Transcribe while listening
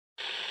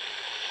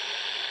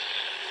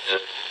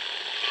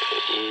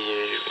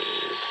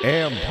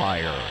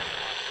Empire.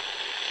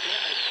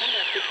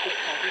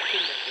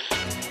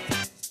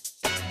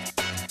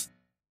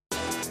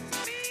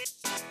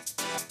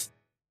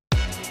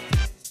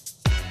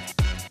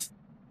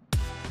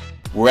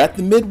 We're at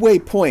the midway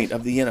point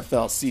of the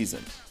NFL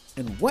season,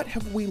 and what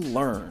have we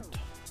learned?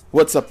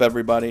 What's up,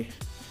 everybody?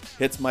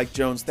 It's Mike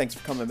Jones. Thanks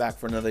for coming back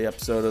for another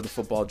episode of the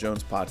Football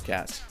Jones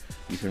podcast.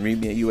 You can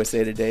read me at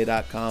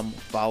usatoday.com,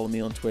 follow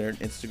me on Twitter and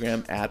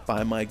Instagram at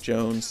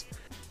 @ByMikeJones.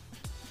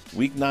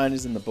 Week 9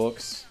 is in the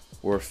books.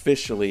 We're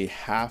officially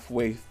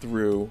halfway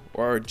through,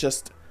 or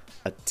just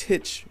a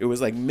titch. It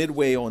was like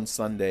midway on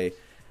Sunday.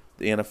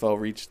 The NFL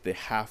reached the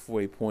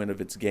halfway point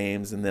of its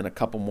games, and then a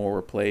couple more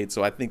were played.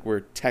 So I think we're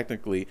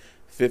technically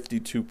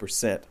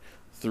 52%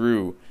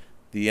 through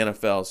the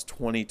NFL's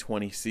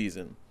 2020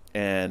 season.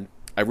 And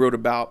I wrote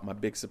about my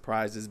big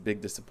surprises, big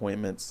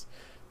disappointments,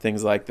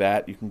 things like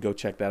that. You can go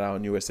check that out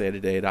on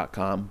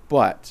usatoday.com.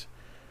 But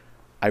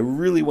I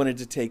really wanted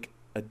to take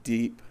a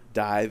deep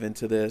dive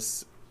into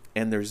this,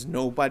 and there's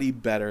nobody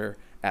better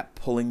at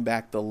pulling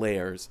back the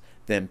layers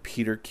than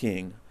Peter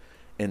King.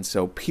 And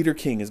so Peter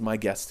King is my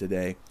guest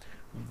today.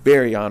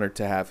 Very honored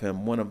to have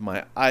him. One of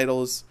my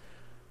idols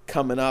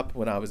coming up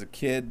when I was a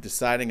kid,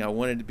 deciding I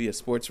wanted to be a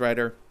sports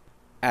writer.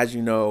 As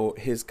you know,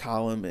 his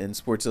column in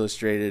Sports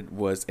Illustrated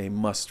was a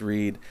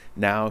must-read.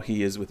 Now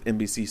he is with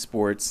NBC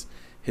Sports.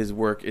 His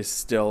work is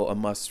still a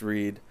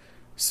must-read.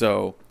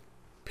 So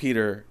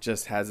Peter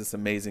just has this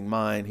amazing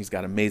mind. He's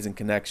got amazing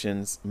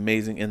connections,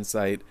 amazing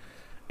insight,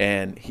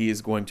 and he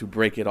is going to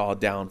break it all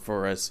down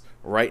for us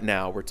right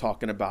now. We're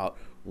talking about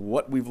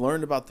what we've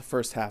learned about the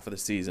first half of the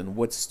season,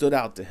 what stood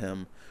out to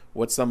him,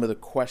 what some of the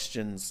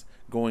questions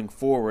going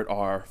forward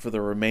are for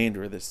the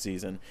remainder of this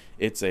season.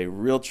 It's a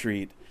real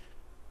treat.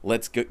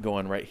 Let's get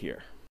going right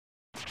here.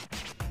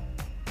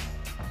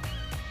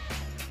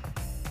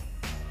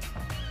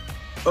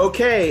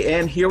 Okay,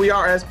 and here we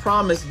are as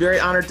promised. Very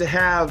honored to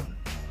have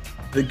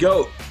the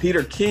GOAT,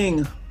 Peter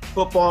King,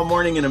 Football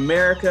Morning in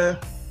America,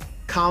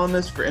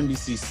 columnist for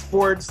NBC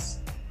Sports.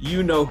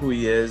 You know who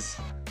he is.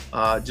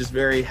 Just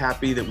very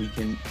happy that we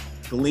can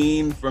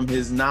glean from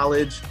his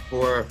knowledge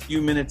for a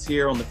few minutes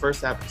here on the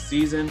first half of the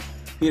season.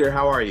 Peter,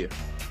 how are you?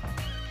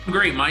 I'm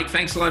great, Mike.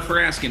 Thanks a lot for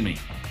asking me.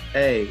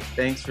 Hey,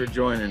 thanks for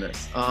joining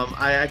us.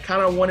 I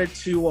kind of wanted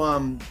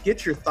to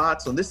get your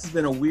thoughts on this. Has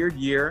been a weird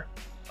year,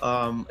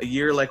 a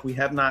year like we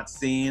have not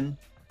seen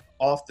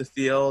off the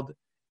field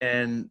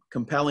and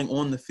compelling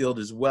on the field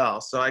as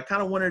well. So I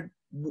kind of wondered,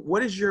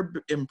 what is your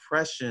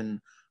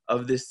impression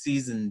of this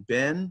season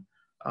been?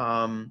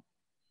 And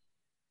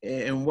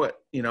what,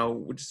 we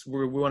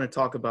want to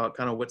talk about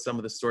kind of what some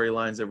of the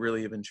storylines that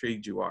really have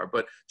intrigued you are.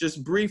 But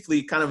just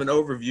briefly, kind of an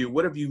overview,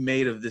 what have you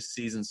made of this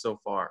season so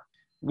far?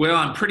 Well,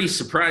 I'm pretty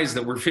surprised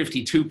that we're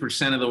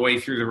 52% of the way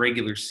through the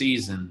regular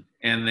season,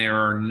 and there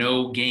are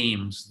no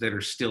games that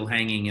are still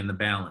hanging in the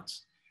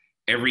balance.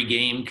 Every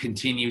game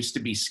continues to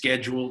be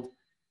scheduled,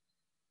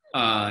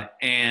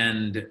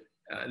 and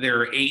there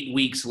are 8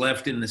 weeks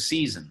left in the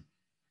season,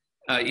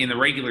 in the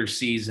regular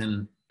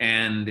season,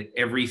 and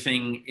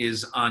everything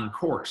is on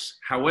course.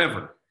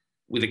 However,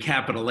 with a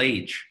capital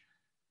H,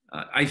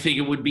 I think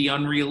it would be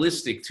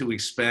unrealistic to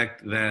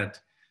expect that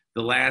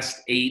the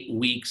last 8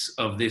 weeks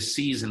of this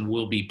season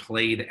will be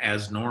played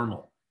as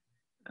normal.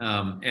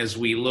 As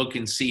we look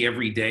and see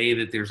every day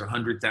that there's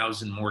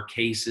 100,000 more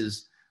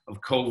cases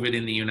of COVID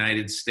in the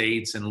United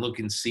States, and look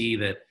and see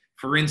that,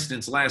 for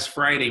instance, last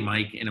Friday,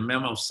 Mike, in a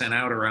memo sent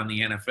out around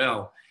the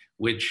NFL,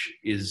 which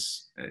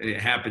it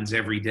happens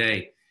every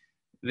day,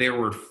 there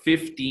were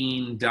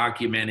 15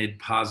 documented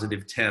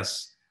positive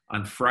tests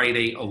on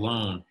Friday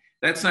alone.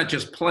 That's not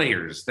just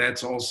players.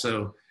 That's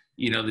also,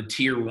 the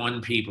tier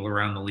 1 people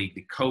around the league,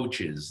 the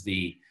coaches,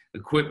 the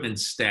equipment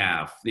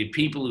staff, the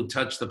people who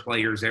touch the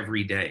players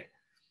every day.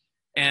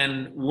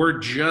 And we're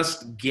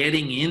just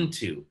getting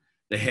into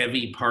the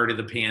heavy part of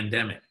the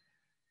pandemic.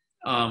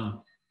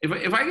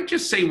 If I could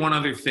just say one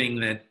other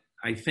thing that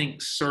I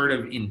think sort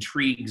of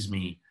intrigues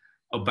me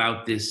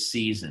about this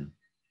season,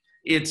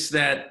 it's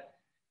that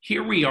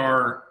here we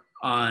are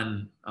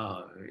on,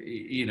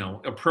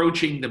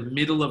 approaching the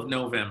middle of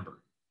November.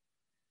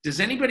 Does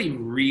anybody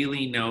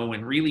really know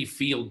and really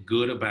feel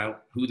good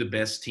about who the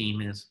best team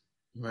is?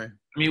 Right.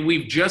 I mean,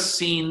 we've just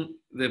seen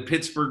the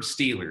Pittsburgh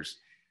Steelers,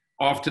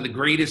 off to the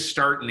greatest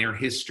start in their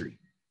history,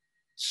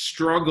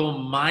 struggle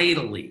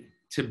mightily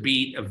to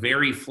beat a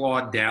very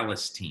flawed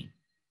Dallas team.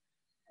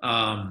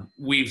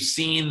 We've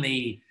seen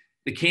the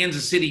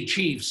Kansas City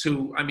Chiefs,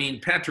 who,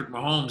 Patrick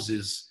Mahomes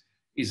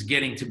is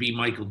getting to be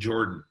Michael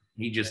Jordan.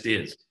 He just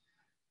is.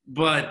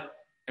 But,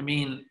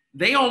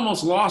 they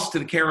almost lost to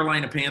the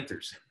Carolina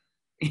Panthers,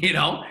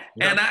 Yeah.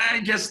 And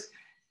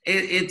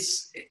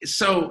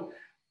so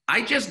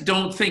I just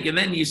don't think, and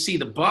then you see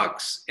the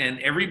Bucks, and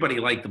everybody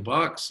liked the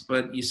Bucks,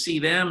 but you see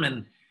them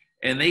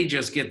and they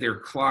just get their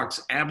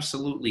clocks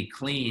absolutely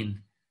cleaned,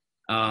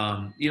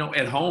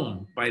 at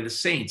home by the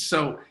Saints.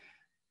 So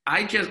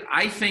I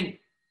think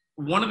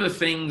one of the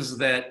things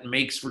that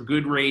makes for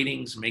good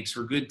ratings, makes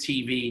for good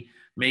TV,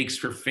 makes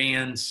for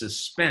fan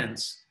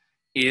suspense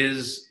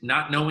is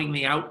not knowing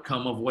the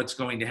outcome of what's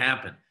going to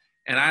happen.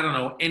 And I don't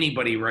know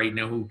anybody right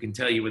now who can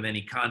tell you with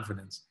any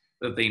confidence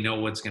that they know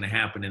what's going to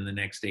happen in the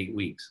next 8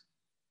 weeks.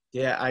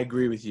 Yeah, I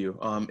agree with you.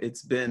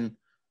 It's been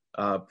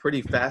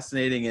pretty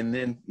fascinating. And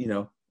then,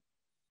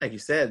 like you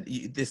said,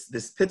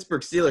 this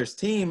Pittsburgh Steelers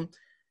team,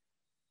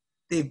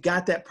 they've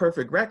got that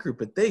perfect record,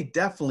 but they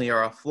definitely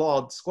are a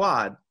flawed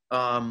squad.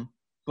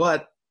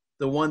 But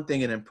the one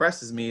thing that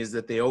impresses me is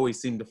that they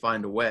always seem to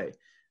find a way.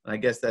 And I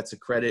guess that's a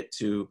credit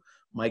to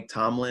Mike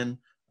Tomlin,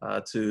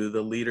 to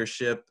the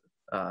leadership,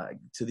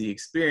 to the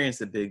experience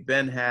that Big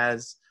Ben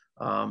has,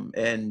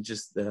 and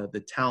just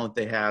the talent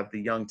they have, the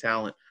young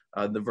talent,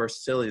 the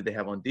versatility they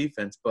have on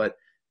defense. But,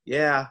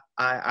 yeah,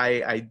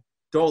 I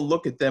don't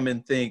look at them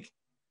and think,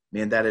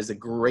 man, that is a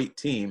great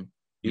team,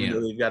 even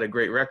though they've got a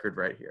great record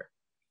right here.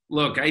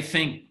 Look, I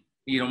think,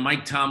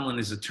 Mike Tomlin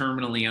is a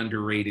terminally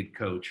underrated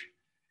coach.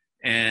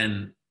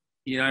 And,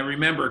 I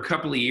remember a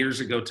couple of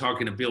years ago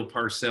talking to Bill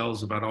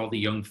Parcells about all the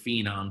young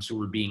phenoms who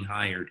were being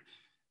hired.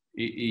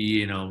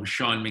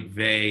 Sean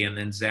McVay and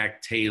then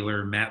Zach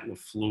Taylor, Matt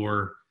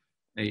LaFleur,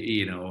 a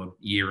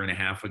year and a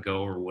half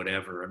ago or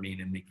whatever. I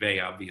mean, and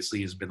McVay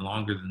obviously has been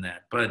longer than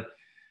that. But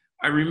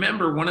I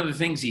remember one of the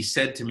things he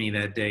said to me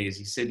that day is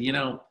he said,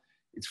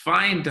 it's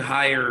fine to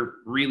hire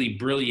really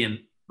brilliant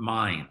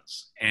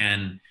minds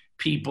and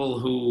people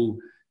who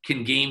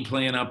can game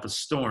plan up a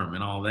storm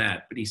and all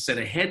that. But he said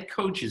a head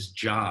coach's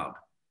job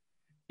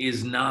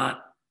is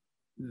not,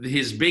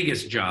 his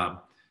biggest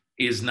job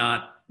is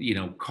not,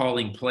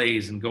 calling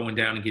plays and going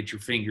down and get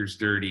your fingers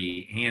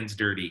dirty, hands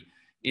dirty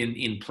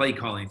in play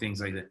calling, things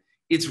like that.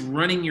 It's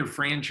running your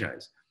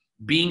franchise,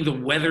 being the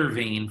weather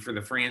vane for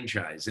the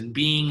franchise, and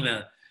being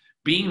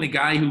the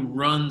guy who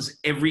runs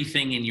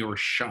everything in your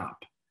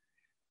shop.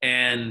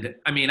 And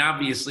I mean,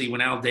 obviously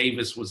when Al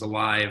Davis was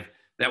alive,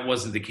 that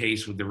wasn't the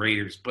case with the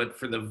Raiders, but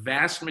for the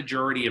vast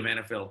majority of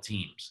NFL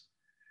teams,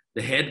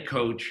 the head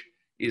coach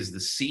is the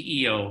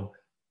CEO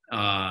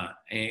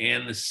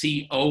and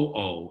the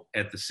COO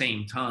at the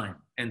same time.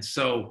 And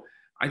so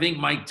I think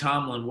Mike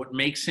Tomlin, what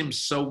makes him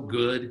so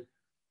good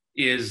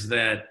is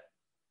that,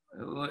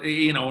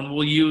 and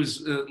we'll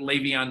use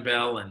Le'Veon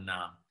Bell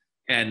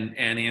and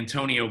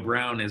Antonio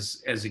Brown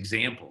as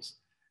examples.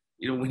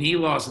 When he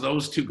lost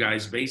those two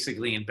guys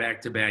basically in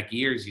back-to-back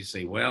years, you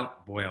say, well,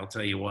 boy, I'll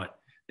tell you what,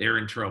 they're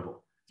in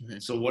trouble. Mm-hmm.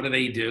 So what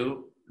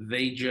do?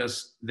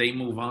 They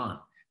move on.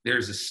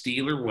 There's a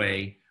Steeler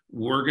way.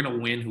 We're going to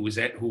win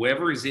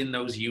whoever is in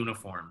those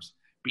uniforms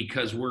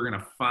because we're going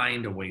to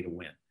find a way to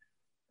win.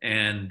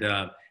 And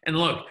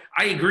look,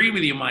 I agree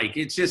with you, Mike.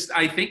 It's just,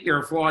 I think they're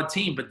a flawed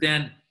team, but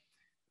then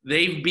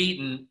they've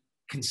beaten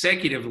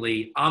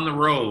consecutively on the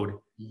road,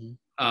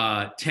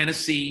 mm-hmm.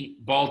 Tennessee,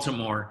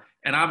 Baltimore,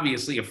 and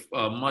obviously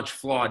a much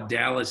flawed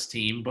Dallas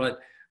team,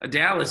 but a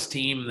Dallas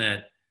team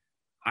that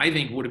I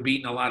think would have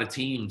beaten a lot of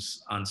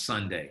teams on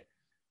Sunday.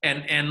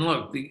 And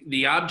look,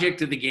 the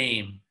object of the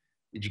game,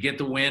 did you get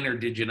the win or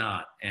did you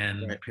not?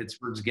 And right.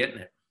 Pittsburgh's getting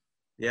it.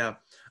 Yeah.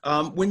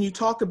 When you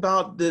talk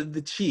about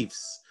the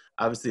Chiefs,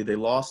 obviously they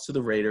lost to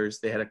the Raiders.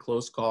 They had a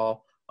close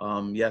call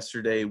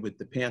yesterday with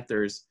the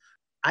Panthers.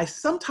 I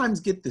sometimes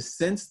get the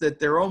sense that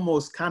they're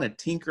almost kind of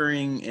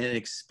tinkering and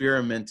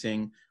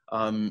experimenting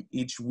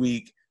each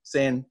week,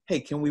 saying, hey,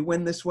 can we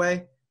win this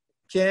way?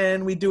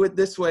 Can we do it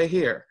this way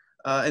here?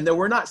 And that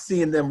we're not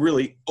seeing them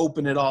really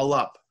open it all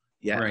up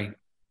yet. Right.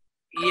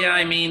 Yeah,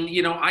 I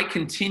mean, I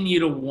continue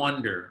to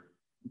wonder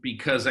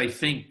because I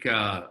think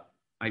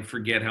I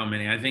forget how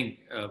many. I think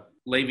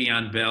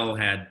Le'Veon Bell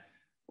had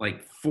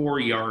like 4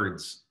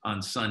 yards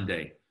on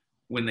Sunday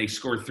when they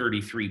scored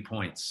 33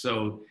 points.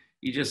 So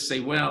you just say,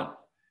 well,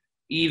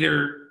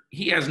 either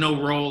he has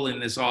no role in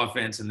this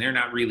offense and they're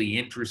not really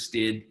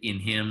interested in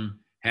him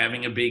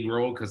having a big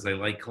role because they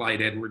like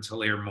Clyde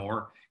Edwards-Helaire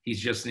more.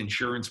 He's just an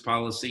insurance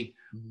policy.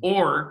 Mm-hmm.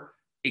 Or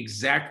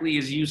exactly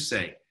as you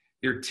say,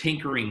 they're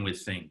tinkering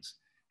with things.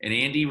 And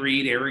Andy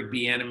Reid, Eric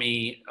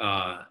Bieniemy,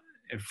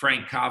 and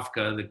Frank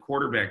Kafka, the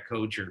quarterback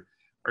coach,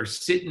 are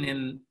sitting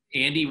in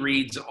Andy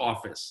Reid's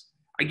office.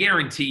 I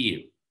guarantee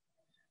you,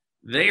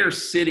 they are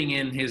sitting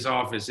in his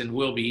office and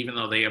will be, even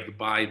though they have the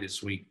bye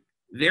this week.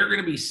 They're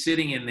going to be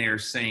sitting in there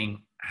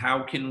saying,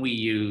 how can we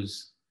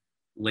use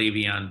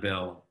Le'Veon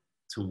Bell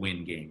to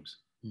win games?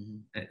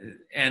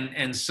 Mm-hmm.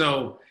 And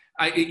so,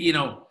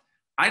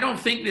 I don't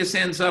think this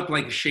ends up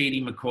like a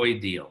Shady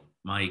McCoy deal,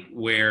 Mike,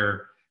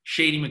 where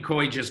Shady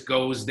McCoy just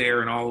goes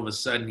there and all of a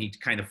sudden he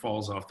kind of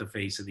falls off the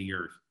face of the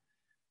earth.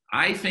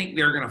 I think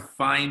they're going to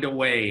find a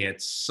way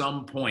at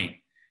some point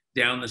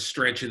down the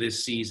stretch of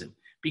this season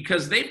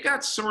because they've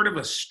got sort of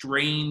a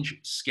strange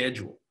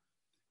schedule.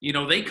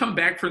 They come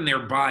back from their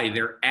bye.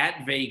 They're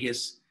at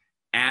Vegas,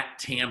 at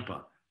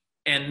Tampa,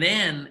 and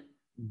then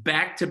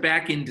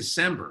back-to-back in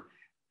December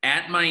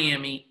at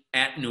Miami,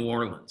 at New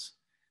Orleans.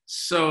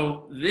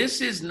 So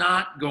this is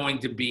not going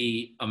to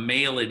be a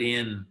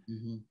mail-it-in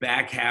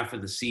back half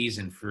of the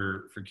season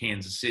for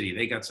Kansas City.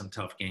 They got some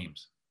tough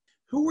games.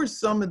 who were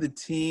some of the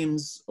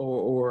teams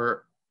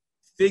or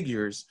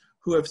figures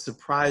who have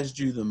surprised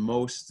you the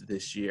most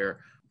this year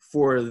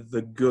for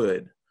the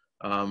good?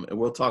 And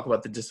we'll talk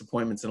about the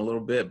disappointments in a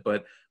little bit,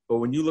 but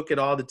when you look at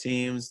all the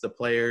teams, the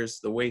players,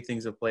 the way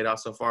things have played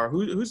out so far,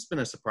 who's been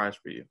a surprise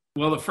for you?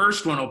 Well, the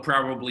first one will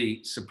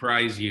probably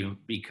surprise you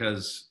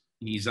because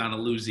he's on a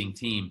losing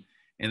team,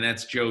 and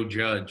that's Joe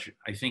Judge.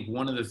 I think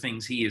one of the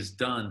things he has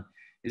done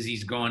is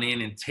he's gone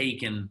in and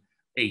taken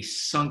a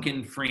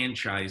sunken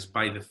franchise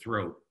by the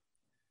throat.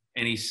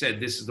 And he said,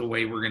 this is the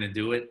way we're going to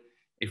do it.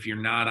 If you're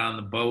not on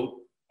the boat,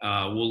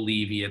 we'll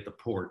leave you at the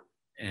port.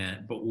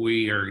 But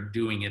we are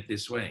doing it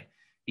this way.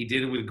 He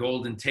did it with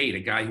Golden Tate, a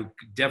guy who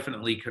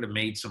definitely could have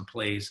made some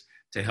plays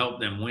to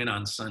help them win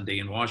on Sunday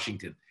in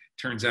Washington.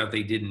 Turns out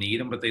they didn't need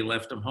him, but they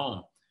left him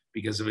home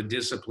because of a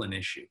discipline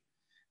issue.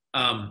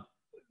 I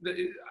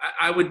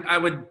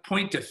would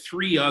point to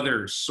three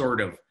other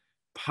sort of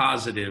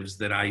positives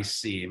that I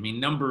see. I mean,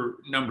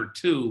 number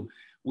two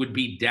would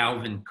be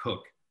Dalvin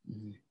Cook.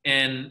 Mm-hmm.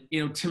 And,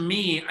 to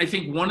me, I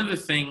think one of the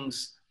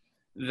things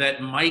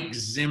that Mike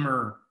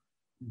Zimmer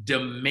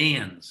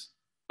demands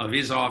of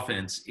his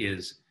offense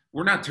is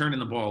we're not turning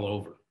the ball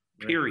over,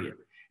 period.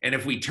 Right. And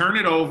if we turn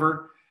it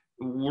over,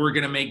 we're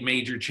going to make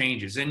major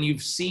changes. And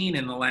you've seen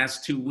in the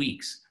last 2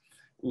 weeks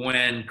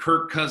when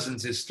Kirk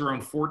Cousins has thrown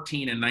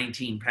 14 and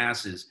 19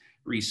 passes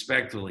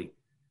respectively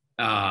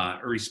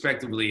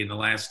in the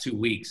last 2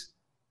 weeks,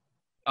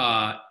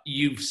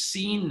 you've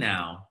seen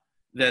now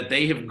that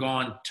they have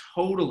gone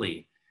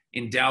totally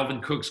in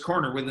Dalvin Cook's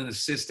corner with an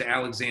assist to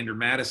Alexander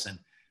Mattison,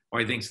 who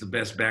I think is the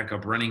best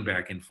backup running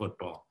back in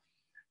football.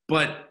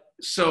 But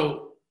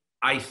so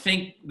I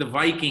think the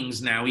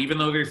Vikings now, even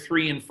though they're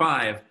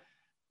 3-5,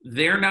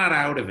 they're not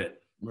out of it.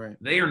 Right.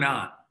 They are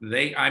not.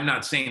 I'm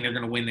not saying they're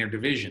going to win their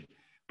division,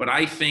 but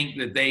I think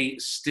that they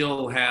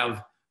still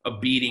have a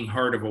beating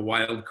heart of a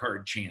wild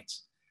card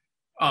chance.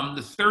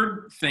 The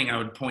third thing I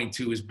would point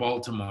to is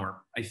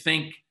Baltimore. I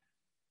think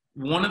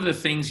one of the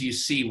things you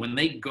see when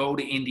they go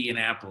to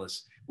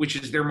Indianapolis, which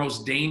is their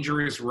most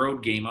dangerous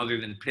road game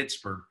other than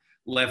Pittsburgh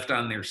left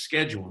on their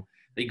schedule,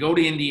 they go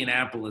to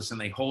Indianapolis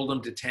and they hold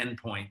them to 10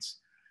 points.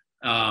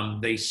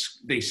 They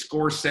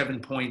score 7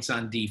 points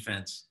on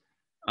defense.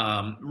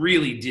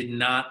 Really did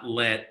not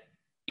let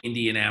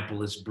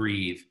Indianapolis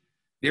breathe.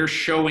 They're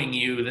showing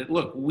you that,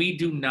 look, we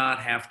do not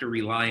have to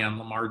rely on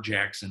Lamar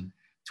Jackson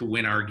to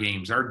win our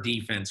games. Our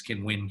defense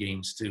can win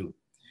games too.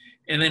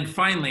 And then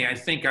finally, I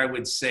think I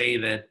would say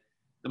that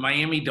the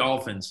Miami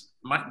Dolphins,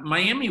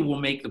 Miami will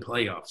make the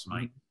playoffs,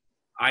 Mike.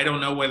 I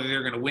don't know whether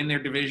they're going to win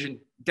their division,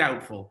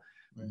 doubtful,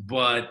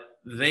 but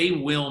they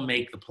will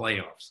make the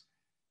playoffs.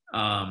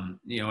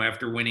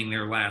 After winning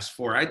their last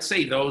four, I'd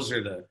say those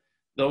are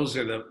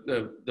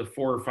the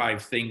 4 or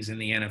 5 things in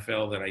the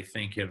NFL that I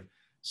think have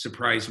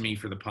surprised me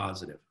for the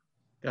positive.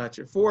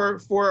 Gotcha. For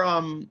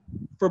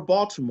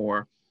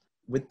Baltimore,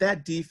 with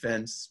that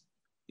defense,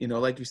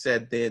 like you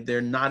said,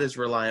 they're not as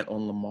reliant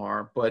on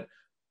Lamar, but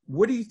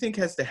what do you think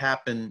has to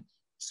happen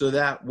so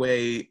that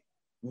way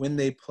when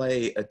they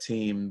play a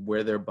team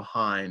where they're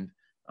behind,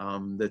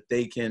 that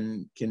they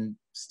can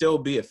still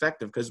be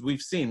effective? Because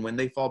we've seen when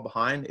they fall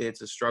behind,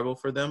 it's a struggle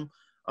for them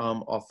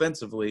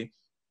offensively,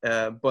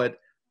 but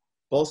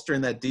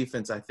bolstering that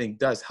defense, I think,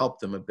 does help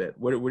them a bit.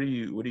 What do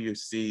you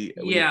see?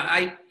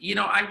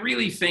 I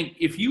really think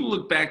if you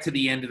look back to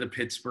the end of the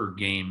Pittsburgh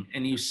game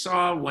and you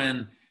saw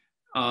when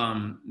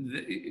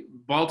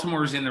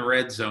Baltimore's in the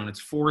red zone,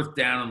 it's 4th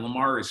down and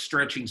Lamar is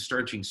stretching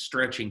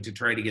to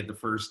try to get the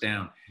first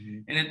down.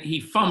 Mm-hmm. And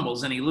he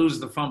fumbles and he loses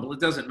the fumble. It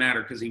doesn't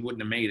matter because he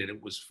wouldn't have made it.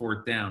 It was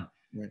 4th down.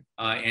 Right.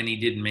 And he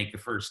didn't make the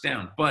first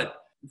down. But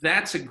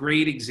that's a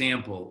great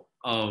example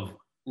of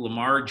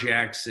Lamar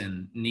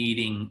Jackson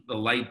needing the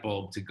light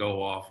bulb to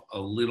go off a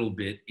little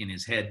bit in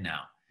his head now.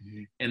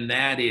 Mm-hmm. And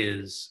that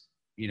is,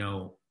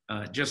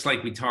 just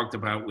like we talked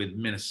about with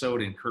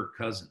Minnesota and Kirk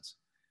Cousins,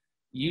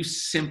 you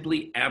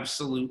simply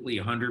absolutely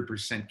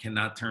 100%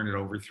 cannot turn it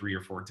over 3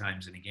 or 4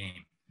 times in a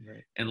game.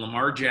 Right. And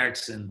Lamar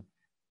Jackson,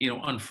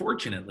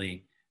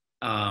 unfortunately,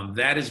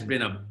 that has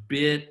been a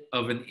bit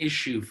of an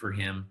issue for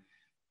him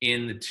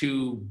in the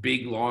 2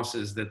 big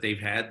losses that they've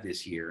had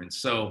this year. And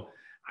so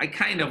I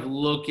kind of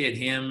look at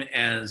him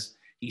as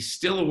he's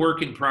still a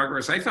work in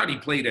progress. I thought he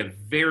played a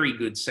very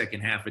good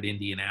second half at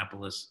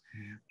Indianapolis.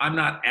 Mm-hmm. I'm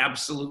not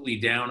absolutely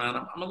down on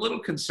him. I'm a little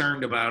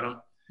concerned about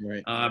him.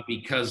 Right.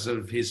 Because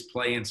of his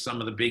play in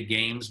some of the big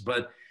games.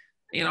 But,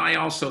 I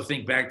also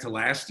think back to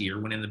last year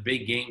when in the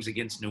big games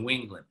against New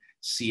England,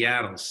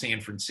 Seattle,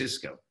 San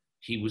Francisco,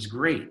 he was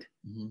great.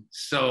 Mm-hmm.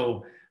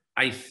 So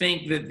I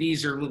think that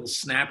these are little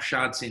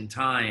snapshots in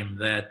time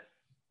that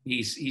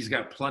he's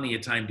got plenty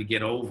of time to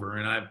get over.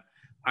 And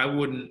I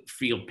wouldn't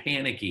feel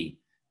panicky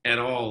at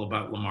all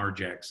about Lamar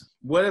Jackson.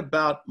 What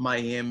about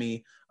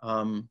Miami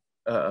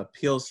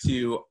appeals to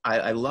you?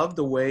 I love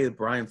the way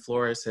Brian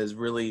Flores has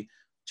really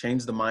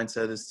changed the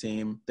mindset of this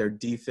team. Their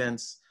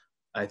defense,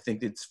 I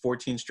think it's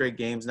 14 straight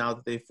games now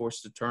that they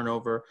forced a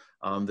turnover.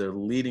 Their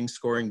leading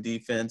scoring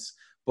defense,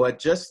 but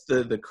just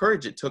the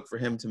courage it took for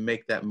him to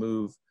make that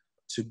move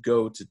to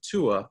go to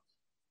Tua.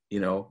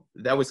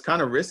 that was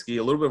kind of risky,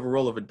 a little bit of a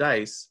roll of a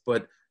dice,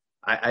 but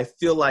I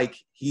feel like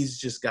he's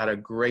just got a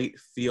great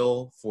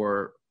feel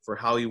for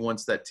how he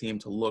wants that team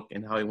to look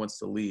and how he wants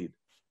to lead.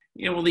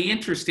 Yeah, well, the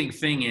interesting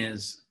thing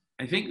is,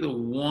 I think the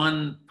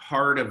one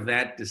part of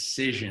that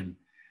decision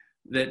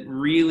that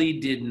really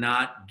did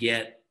not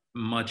get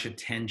much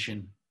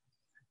attention,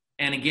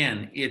 and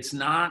again, it's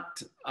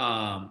not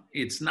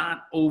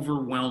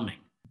overwhelming,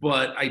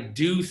 but I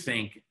do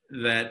think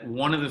that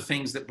one of the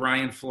things that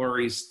Brian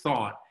Flores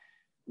thought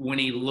when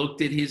he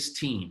looked at his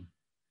team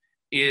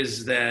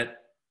is that,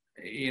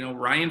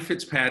 Ryan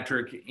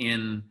Fitzpatrick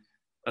in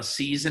a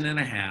season and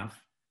a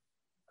half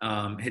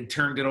had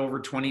turned it over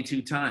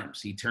 22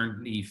 times. He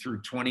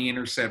threw 20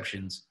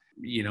 interceptions,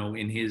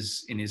 in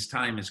his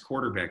time as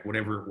quarterback,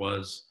 whatever it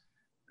was,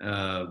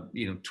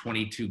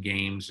 22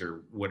 games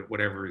or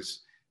whatever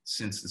is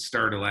since the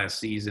start of last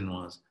season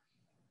was.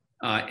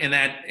 And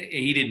that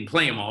he didn't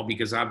play them all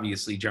because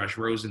obviously Josh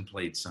Rosen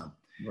played some.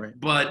 Right.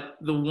 But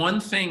the one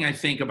thing I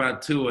think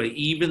about Tua,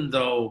 even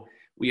though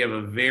we have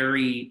a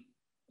very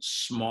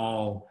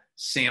small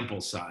sample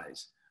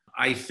size,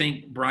 I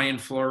think Brian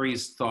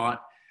Flores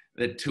thought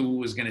that Tua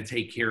was going to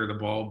take care of the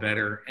ball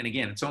better. And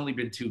again, it's only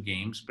been 2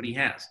 games, but he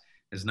has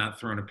not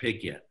thrown a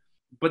pick yet.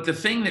 But the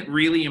thing that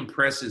really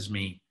impresses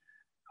me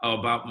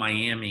about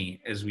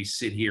Miami as we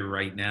sit here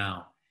right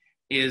now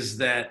is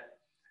that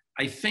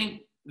I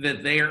think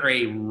that they are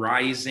a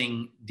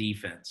rising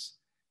defense.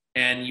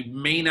 And you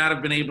may not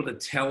have been able to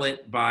tell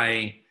it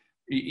by,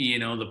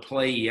 the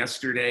play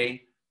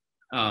yesterday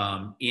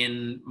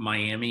in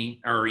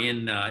Miami or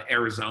in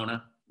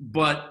Arizona.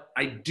 But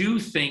I do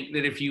think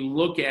that if you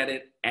look at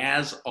it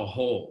as a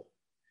whole,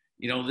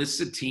 this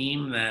is a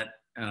team that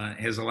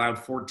has allowed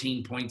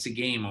 14 points a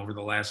game over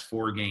the last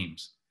 4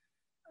 games.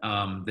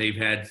 They've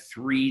had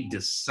 3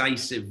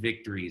 decisive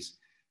victories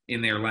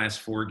in their last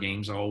 4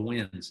 games, all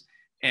wins.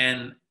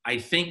 And I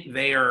think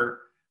they are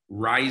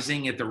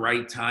rising at the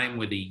right time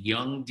with a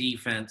young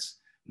defense.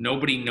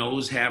 Nobody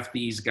knows half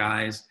these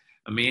guys.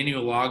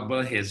 Emmanuel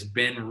Ogbah has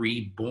been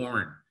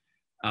reborn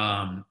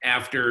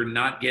after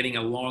not getting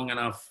a long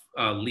enough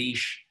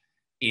leash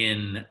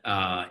in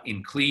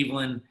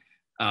Cleveland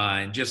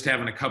and just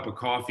having a cup of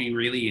coffee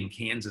really in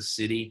Kansas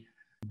City.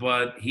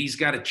 But he's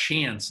got a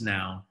chance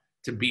now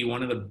to be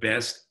one of the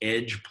best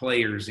edge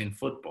players in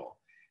football.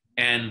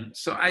 And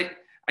so I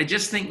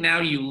just think now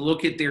you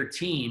look at their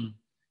team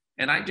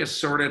and I just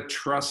sort of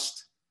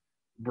trust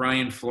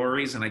Brian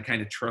Flores and I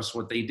kind of trust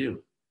what they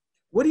do.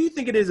 What do you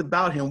think it is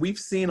about him? We've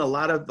seen a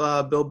lot of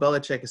Bill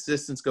Belichick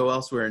assistants go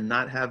elsewhere and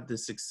not have the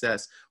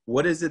success.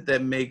 What is it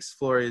that makes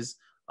Flores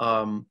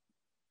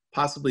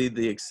possibly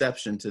the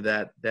exception to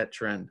that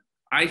trend?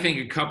 I think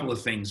a couple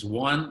of things.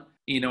 One,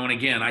 and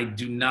again, I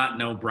do not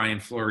know Brian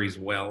Flores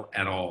well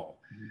at all,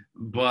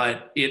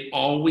 but it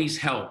always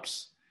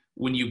helps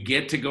when you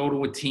get to go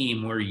to a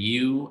team where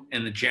you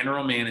and the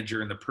general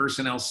manager and the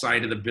personnel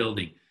side of the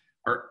building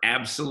are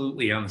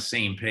absolutely on the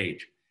same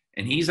page.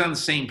 And he's on the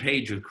same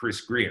page with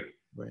Chris Grier.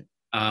 Right.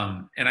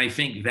 And I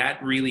think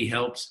that really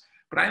helps.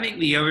 But I think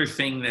the other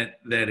thing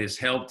that has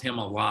helped him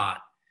a lot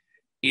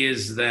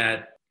is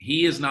that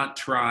he has not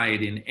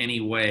tried in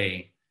any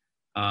way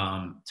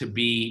to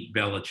be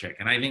Belichick.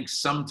 And I think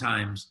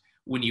sometimes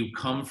when you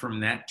come from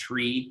that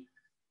tree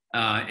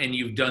and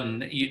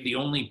the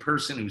only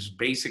person who's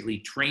basically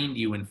trained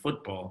you in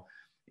football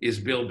is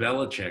Bill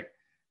Belichick.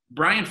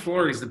 Brian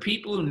Flores, the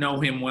people who know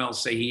him well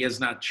say he has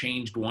not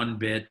changed one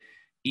bit.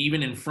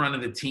 Even in front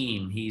of the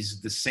team, he's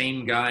the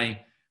same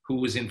guy who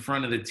was in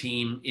front of the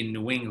team in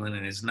New England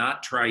and has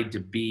not tried to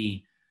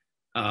be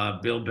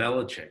Bill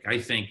Belichick. I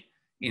think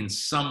in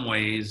some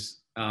ways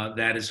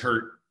that has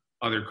hurt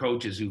other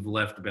coaches who've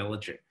left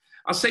Belichick.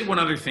 I'll say one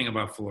other thing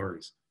about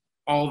Flores.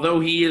 Although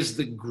he is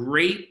the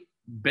great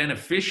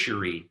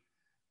beneficiary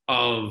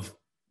of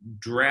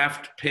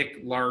draft pick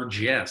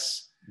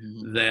largesse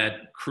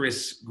that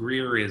Chris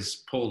Grier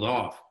has pulled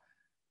off,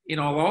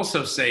 I'll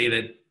also say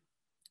that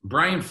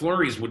Brian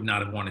Flores would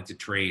not have wanted to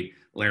trade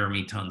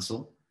Laramie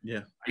Tunsil.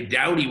 Yeah. I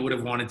doubt he would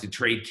have wanted to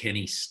trade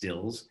Kenny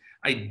Stills.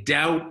 I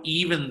doubt,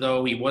 even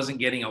though he wasn't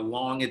getting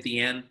along at the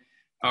end,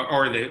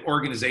 or the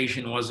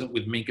organization wasn't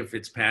with Minkah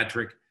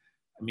Fitzpatrick.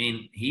 I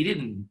mean,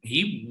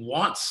 he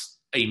wants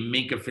a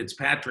Minkah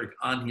Fitzpatrick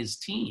on his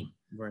team,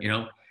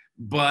 right.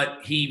 But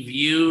he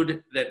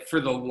viewed that for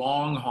the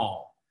long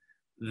haul,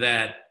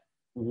 that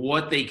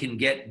what they can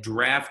get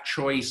draft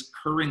choice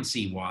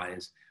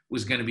currency-wise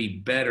was going to be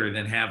better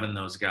than having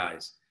those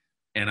guys.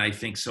 And I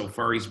think so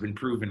far he's been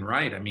proven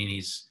right. I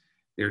mean,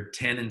 they're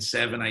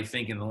 10-7, I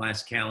think, in the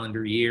last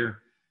calendar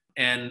year.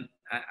 And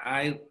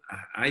I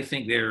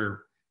think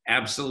they're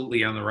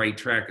absolutely on the right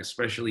track,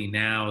 especially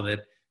now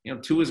that,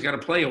 Tua's got to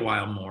play a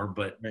while more,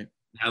 but right.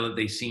 Now that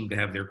they seem to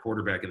have their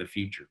quarterback of the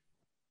future.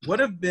 What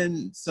have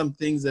been some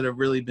things that have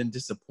really been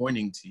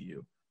disappointing to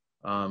you?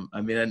 I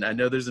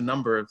know there's a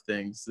number of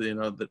things,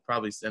 that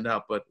probably stand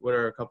out, but what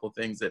are a couple of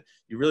things that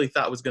you really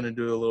thought was going to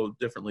do a little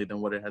differently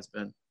than what it has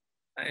been?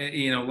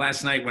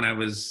 Last night when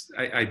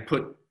I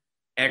put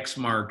X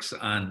marks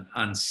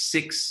on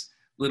 6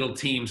 little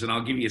teams, and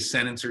I'll give you a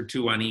sentence or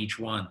two on each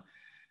one.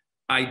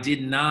 I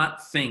did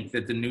not think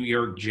that the New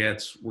York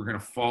Jets were going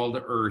to fall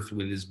to earth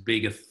with as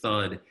big a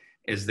thud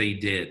as they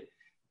did.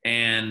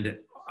 And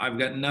I've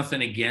got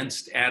nothing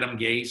against Adam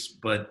Gase,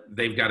 but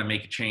they've got to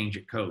make a change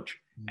at coach.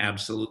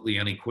 Absolutely,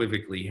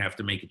 unequivocally, have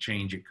to make a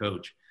change at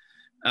coach.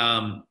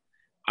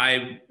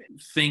 I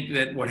think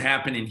that what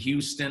happened in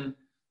Houston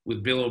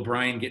with Bill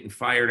O'Brien getting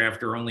fired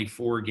after only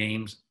 4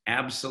 games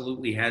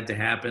absolutely had to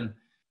happen.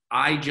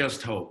 I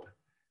just hope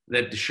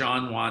that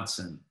Deshaun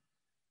Watson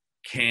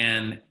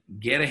can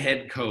get a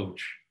head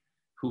coach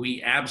who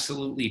he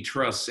absolutely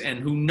trusts and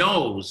who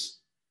knows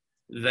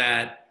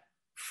that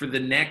for the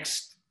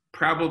next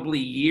probably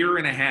year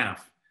and a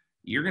half,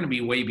 you're going to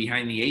be way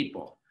behind the 8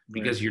 ball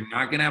because you're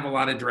not going to have a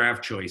lot of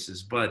draft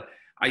choices. But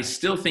I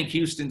still think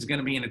Houston's going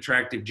to be an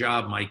attractive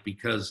job, Mike,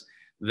 because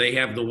they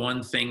have the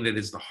one thing that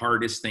is the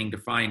hardest thing to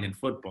find in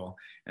football,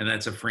 and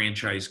that's a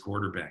franchise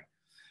quarterback.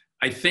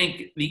 I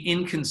think the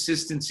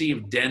inconsistency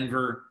of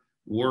Denver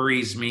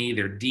worries me.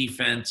 Their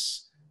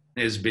defense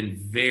has been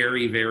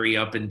very, very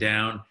up and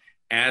down,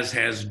 as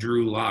has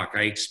Drew Lock.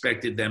 I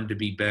expected them to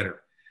be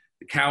better.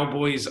 The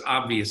Cowboys,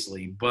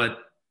 obviously, but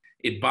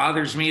it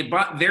bothers me.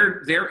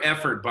 Their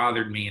effort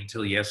bothered me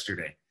until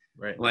yesterday.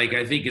 Right. Like,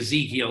 I think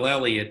Ezekiel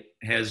Elliott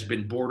has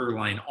been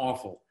borderline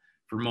awful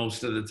for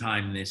most of the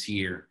time this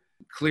year.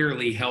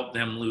 Clearly helped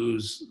them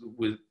lose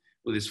with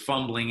his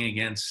fumbling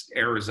against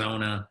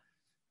Arizona.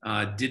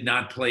 Did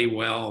not play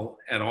well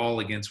at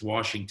all against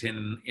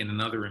Washington in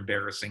another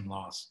embarrassing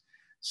loss.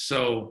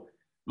 So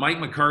Mike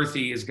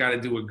McCarthy has got to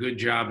do a good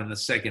job in the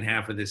second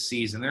half of this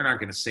season. They're not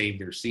going to save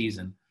their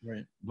season,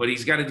 right, but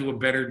he's got to do a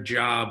better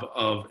job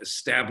of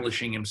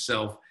establishing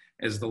himself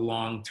as the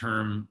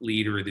long-term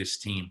leader of this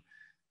team.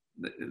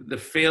 The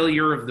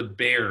failure of the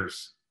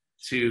Bears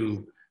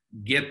to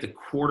get the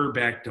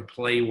quarterback to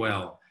play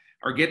well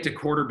or get the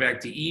quarterback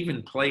to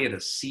even play at a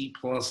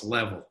C-plus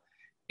level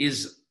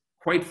is,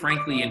 quite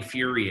frankly,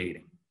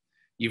 infuriating.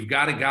 You've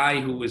got a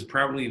guy who was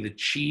probably the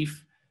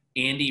chief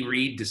Andy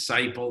Reid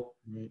disciple,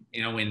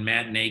 in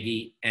Matt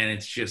Nagy, and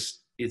it's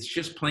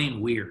just plain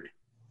weird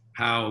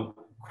how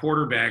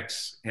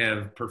quarterbacks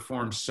have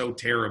performed so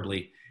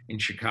terribly in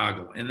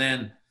Chicago. And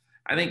then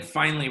I think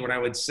finally what I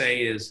would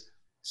say is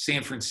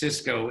San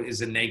Francisco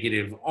is a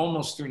negative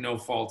almost through no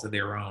fault of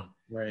their own.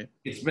 Right.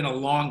 It's been a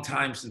long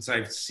time since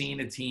I've seen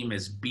a team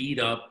as beat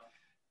up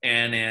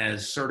and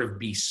as sort of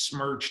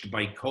besmirched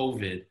by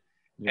COVID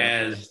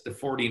as the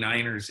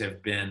 49ers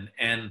have been.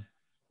 And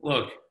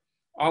look,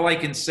 all I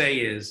can say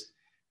is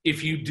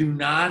if you do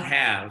not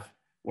have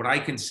what I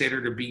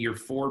consider to be your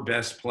 4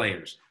 best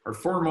players or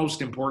 4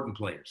 most important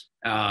players,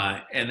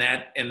 and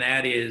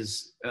that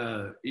is,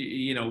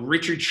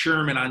 Richard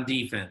Sherman on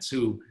defense,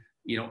 who,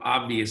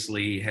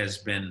 obviously has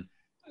been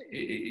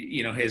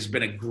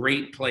a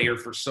great player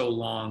for so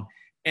long.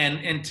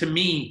 And to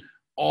me,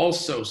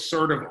 also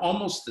sort of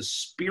almost the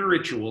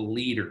spiritual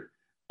leader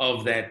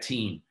of that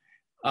team.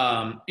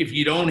 If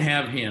you don't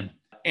have him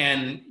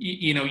and,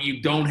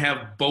 you don't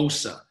have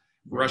Bosa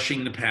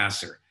rushing the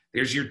passer,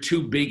 there's your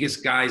 2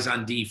 biggest guys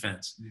on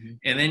defense. Mm-hmm.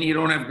 And then you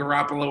don't have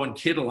Garoppolo and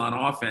Kittle on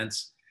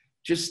offense.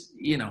 Just,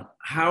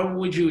 how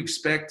would you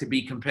expect to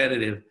be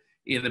competitive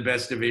in the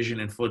best division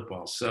in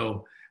football?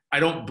 So I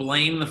don't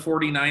blame the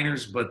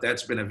 49ers, but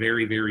that's been a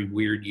very, very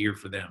weird year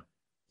for them.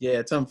 Yeah,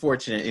 it's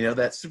unfortunate.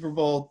 That Super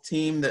Bowl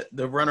team, that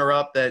the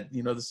runner-up, that,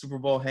 the Super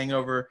Bowl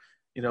hangover,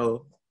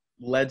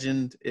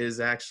 legend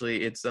is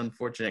actually, it's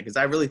unfortunate because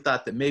I really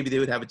thought that maybe they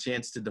would have a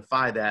chance to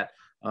defy that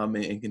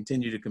and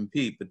continue to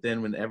compete. But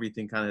then when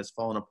everything kind of has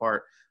fallen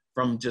apart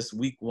from just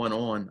week 1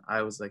 on,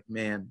 I was like,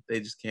 man,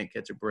 they just can't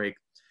catch a break.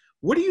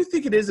 What do you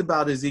think it is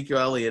about Ezekiel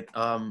Elliott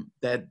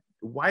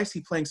why is he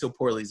playing so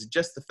poorly? Is it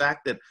just the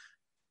fact that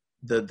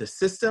the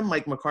system,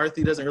 like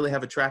McCarthy, doesn't really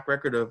have a track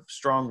record of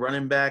strong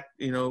running back,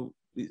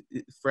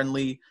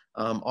 friendly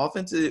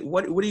offense?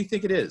 What do you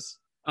think it is?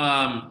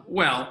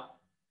 Well,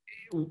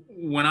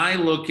 when I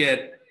look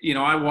at,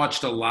 I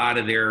watched a lot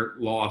of their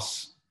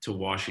loss to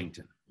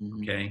Washington.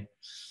 Mm-hmm. Okay.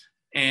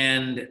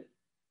 And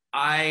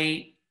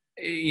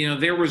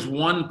there was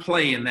one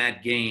play in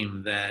that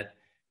game that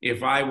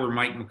if I were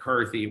Mike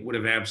McCarthy, it would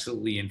have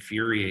absolutely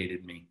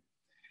infuriated me.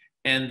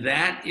 And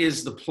that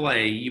is the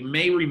play. You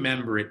may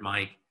remember it,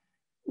 Mike,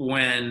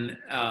 when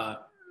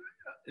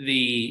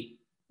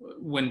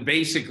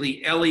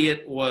basically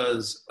Elliott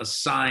was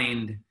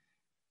assigned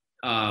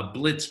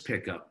blitz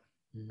pickup,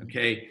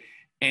 okay,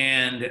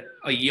 and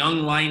a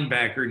young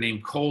linebacker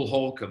named Cole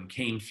Holcomb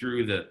came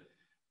through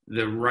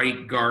the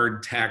right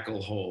guard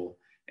tackle hole,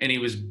 and he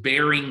was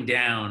bearing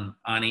down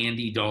on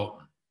Andy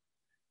Dalton.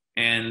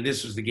 And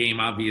this was the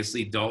game,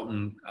 obviously,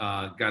 Dalton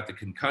got the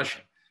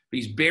concussion. But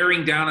he's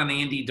bearing down on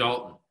Andy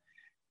Dalton,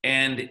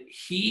 and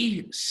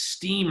he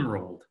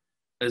steamrolled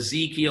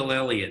Ezekiel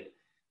Elliott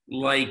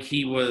like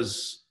he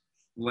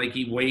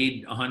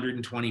weighed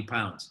 120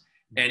 pounds,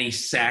 and he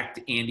sacked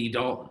Andy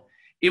Dalton.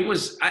 It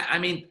was,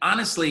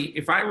 honestly,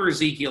 if I were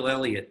Ezekiel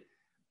Elliott,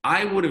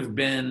 I would have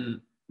been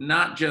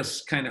not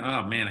just kind of,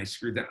 oh man, I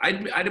screwed that.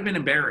 I'd have been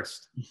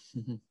embarrassed.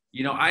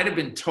 I'd have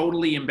been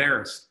totally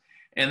embarrassed.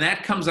 And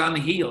that comes on the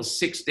heels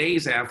 6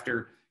 days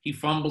after he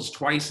fumbles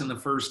twice in the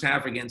first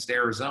half against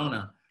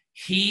Arizona.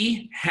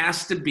 He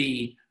has to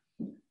be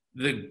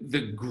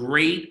the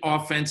great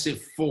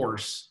offensive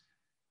force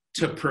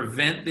to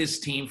prevent this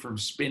team from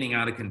spinning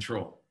out of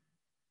control.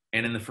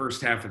 And in the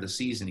first half of the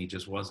season, he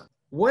just wasn't.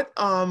 What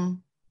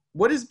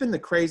has been the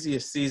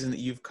craziest season that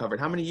you've covered?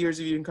 How many years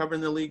have you been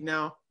covering the league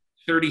now?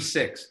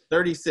 36.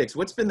 36.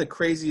 What's been the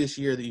craziest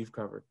year that you've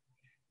covered?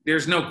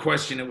 There's no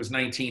question it was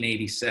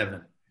 1987.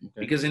 Okay.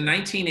 Because in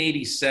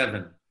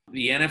 1987,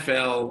 the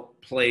NFL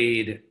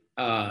played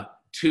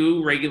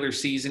 2 regular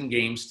season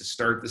games to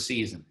start the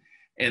season.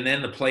 And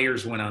then the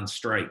players went on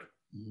strike.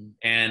 Mm-hmm.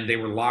 And they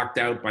were locked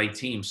out by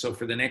teams. So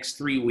for the next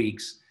 3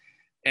 weeks,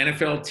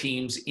 NFL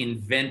teams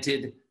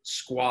invented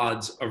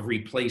squads of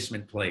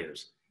replacement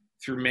players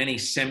through many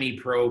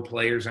semi-pro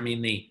players. I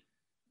mean,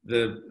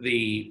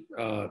 the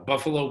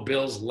Buffalo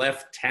Bills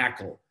left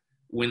tackle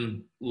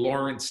when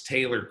Lawrence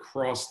Taylor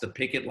crossed the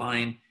picket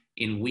line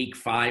in week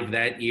 5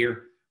 that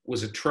year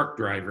was a truck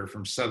driver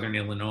from Southern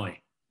Illinois.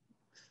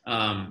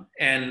 And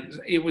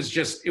it was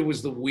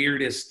the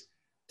weirdest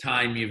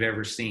time you've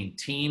ever seen.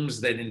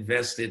 Teams that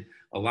invested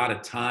a lot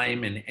of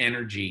time and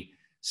energy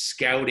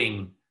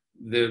scouting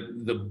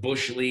the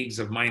bush leagues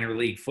of minor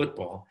league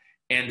football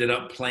ended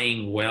up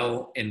playing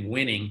well and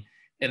winning.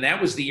 And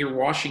that was the year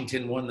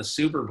Washington won the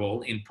Super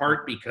Bowl, in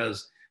part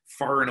because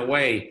far and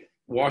away,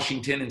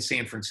 Washington and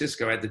San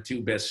Francisco had the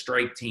 2 best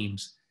strike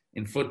teams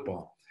in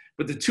football.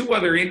 But the 2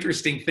 other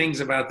interesting things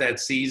about that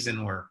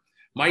season were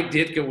Mike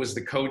Ditka was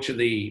the coach of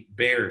the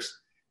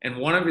Bears, and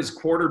one of his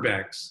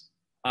quarterbacks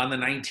on the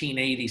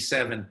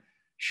 1987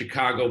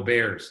 Chicago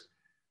Bears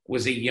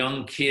was a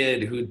young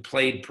kid who'd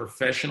played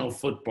professional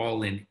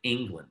football in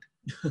England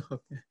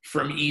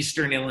from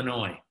Eastern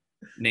Illinois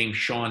named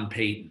Sean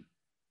Payton.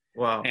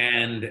 Wow.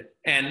 And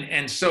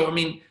so, I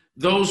mean,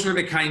 those were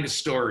the kind of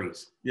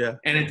stories. Yeah.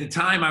 And at the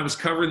time I was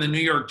covering the New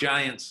York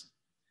Giants.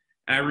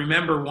 And I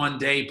remember one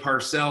day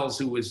Parcells,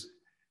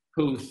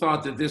 who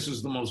thought that this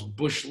was the most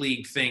bush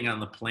league thing on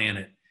the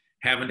planet,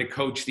 having to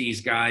coach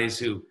these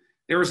guys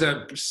there was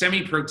a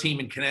semi-pro team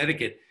in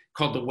Connecticut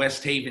called the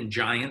West Haven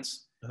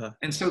Giants. Uh-huh.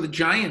 And so the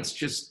Giants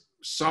just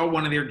saw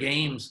one of their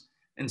games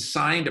and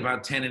signed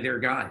about 10 of their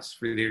guys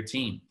for their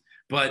team.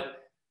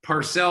 But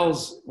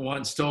Parcells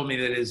once told me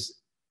that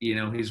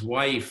his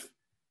wife,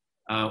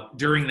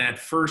 during that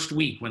first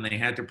week when they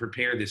had to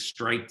prepare this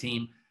strike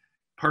team,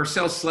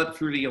 Parcells slept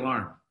through the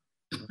alarm.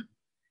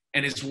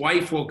 And his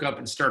wife woke up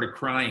and started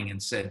crying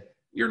and said,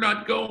 "You're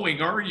not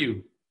going, are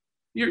you?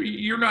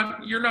 You're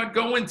not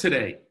going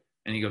today."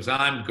 And he goes,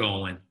 "I'm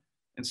going."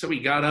 And so he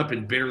got up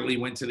and barely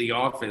went to the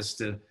office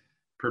to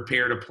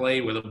prepare to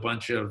play with a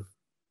bunch of,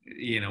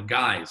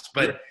 guys.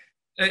 But,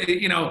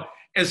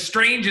 as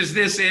strange as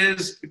this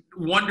is,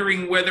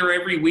 wondering whether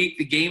every week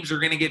the games are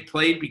going to get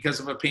played because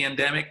of a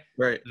pandemic,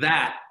 right?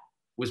 That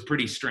was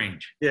pretty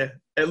strange. Yeah.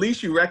 At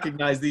least you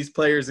recognize these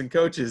players and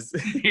coaches.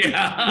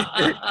 Yeah.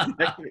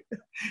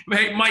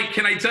 Hey, Mike,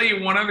 can I tell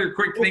you one other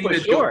quick thing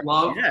that sure. You'll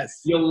love?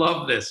 Yes. You'll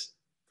love this.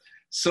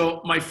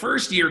 So my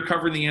first year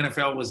covering the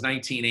NFL was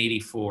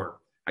 1984.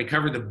 I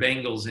covered the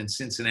Bengals in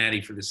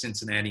Cincinnati for the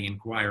Cincinnati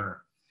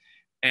Enquirer.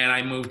 And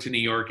I moved to New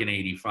York in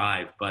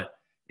 85. But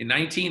in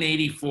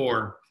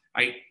 1984,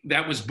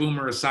 that was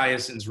Boomer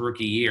Esiason's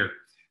rookie year.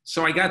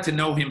 So I got to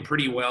know him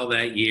pretty well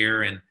that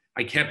year, and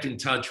I kept in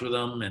touch with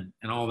him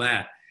and all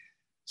that.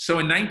 So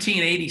in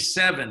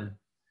 1987,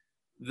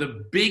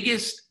 the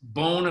biggest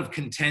bone of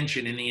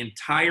contention in the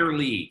entire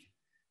league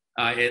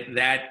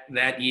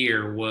that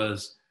year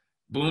was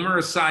Boomer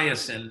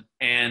Esiason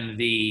and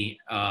the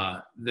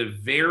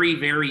very,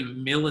 very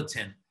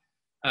militant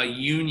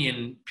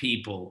union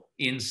people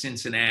in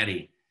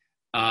Cincinnati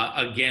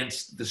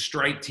against the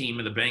strike team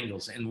of the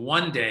Bengals. And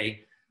one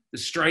day, the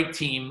strike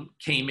team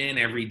came in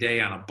every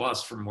day on a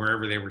bus from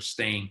wherever they were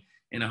staying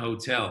in a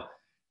hotel.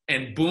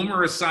 And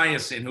Boomer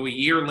Esiason, who a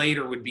year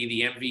later would be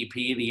the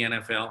MVP of the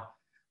NFL,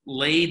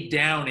 laid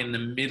down in the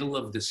middle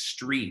of the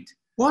street.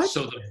 What?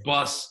 So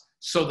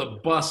the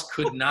bus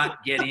could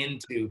not get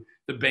into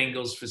the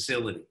Bengals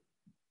facility.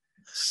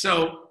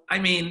 So, I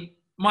mean,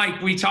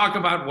 Mike, we talk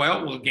about,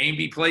 will game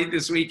be played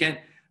this weekend?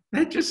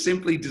 That just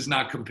simply does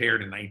not compare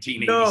to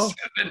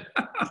 1987.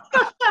 No.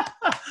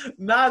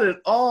 Not at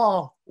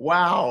all.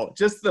 Wow.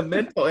 Just the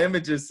mental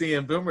images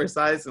seeing Boomer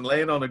Esiason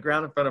laying on the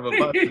ground in front of a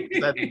bus.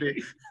 That to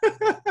be.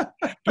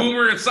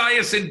 Boomer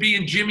Esiason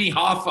being Jimmy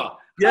Hoffa.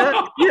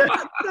 Yeah.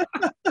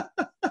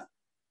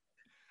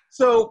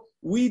 So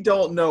we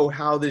don't know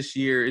how this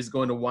year is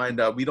going to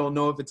wind up. We don't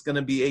know if it's going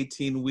to be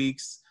 18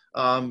 weeks.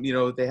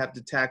 They have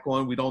to tack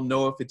on. We don't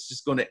know if it's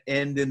just going to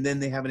end and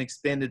then they have an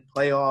expanded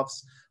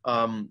playoffs.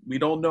 We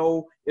don't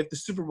know if the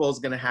Super Bowl is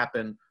going to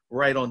happen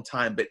right on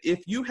time. But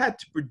if you had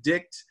to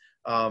predict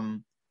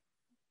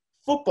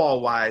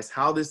football-wise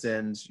how this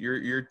ends,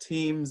 your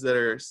teams that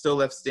are still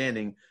left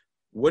standing,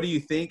 what do you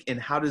think, and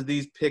how do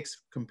these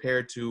picks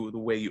compare to the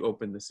way you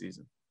opened the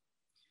season?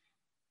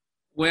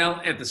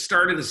 Well, at the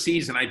start of the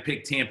season, I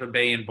picked Tampa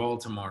Bay and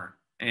Baltimore.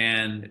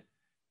 And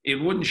it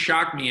wouldn't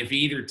shock me if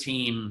either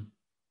team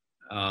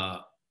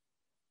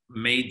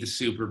made the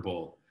Super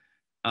Bowl.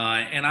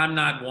 And I'm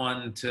not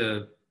one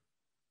to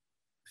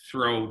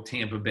throw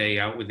Tampa Bay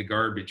out with the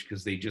garbage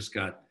because they just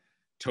got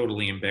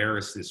totally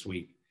embarrassed this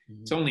week.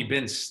 Mm-hmm. It's only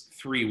been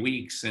 3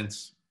 weeks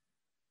since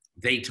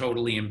they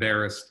totally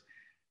embarrassed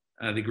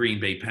the Green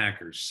Bay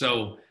Packers.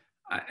 So,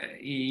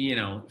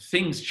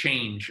 things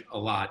change a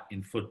lot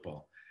in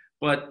football.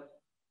 But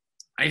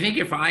I think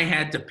if I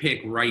had to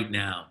pick right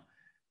now,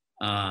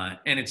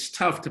 and it's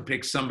tough to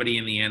pick somebody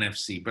in the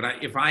NFC,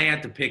 but if I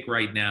had to pick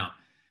right now,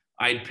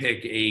 I'd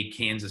pick a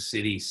Kansas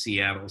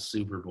City-Seattle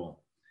Super Bowl.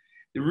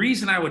 The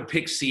reason I would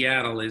pick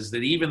Seattle is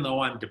that even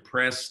though I'm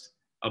depressed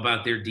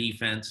about their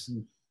defense,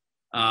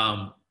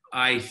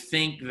 I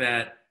think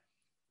that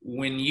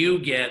when you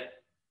get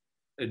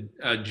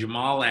a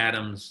Jamal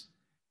Adams,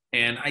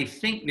 and I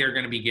think they're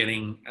going to be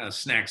getting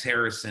Snacks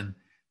Harrison,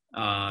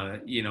 for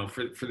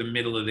the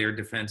middle of their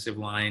defensive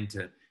line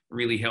to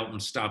really help them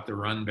stop the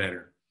run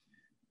better.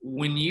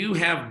 When you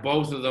have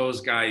both of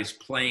those guys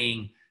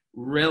playing,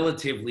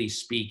 relatively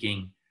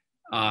speaking,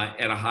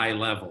 at a high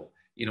level,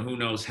 who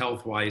knows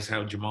health-wise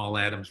how Jamal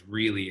Adams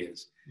really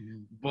is.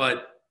 Mm-hmm.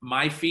 But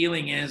my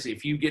feeling is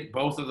if you get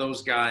both of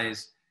those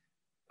guys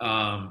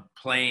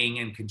playing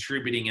and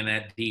contributing in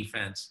that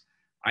defense,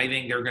 I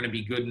think they're going to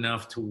be good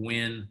enough to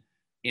win,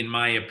 in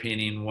my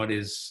opinion, what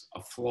is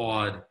a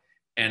flawed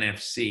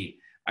NFC.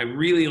 I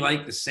really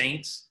like the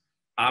Saints,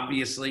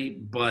 obviously,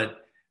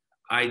 but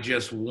I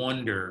just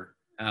wonder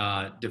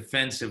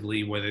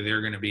defensively whether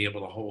they're going to be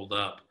able to hold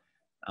up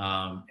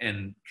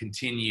and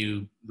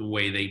continue the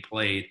way they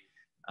played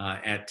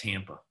at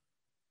Tampa.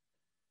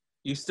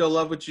 You still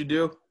love what you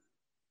do?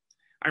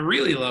 I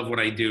really love what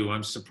I do.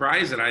 I'm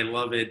surprised that I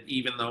love it,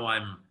 even though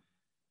I'm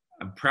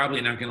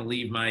probably not going to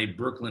leave my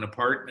Brooklyn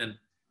apartment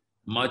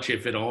much,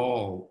 if at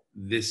all,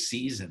 this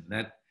season.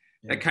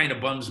 That kind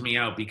of bums me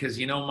out because,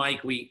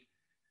 Mike,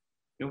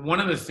 one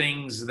of the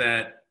things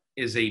that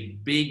is a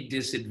big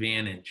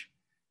disadvantage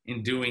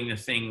in doing the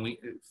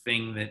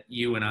thing that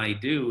you and I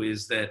do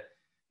is that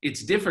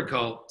it's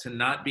difficult to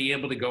not be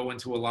able to go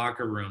into a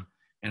locker room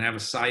and have a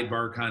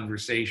sidebar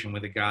conversation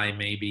with a guy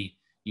maybe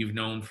you've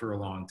known for a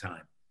long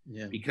time.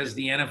 Yeah. Because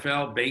the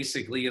NFL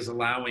basically is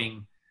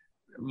allowing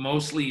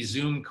mostly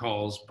Zoom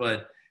calls,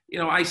 but,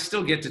 I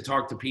still get to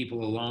talk to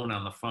people alone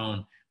on the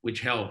phone,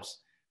 which helps.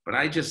 But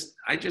I just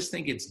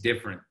think it's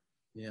different.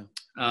 Yeah.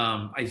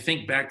 I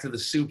think back to the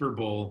Super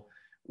Bowl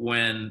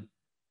when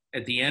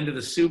at the end of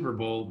the Super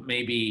Bowl,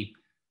 maybe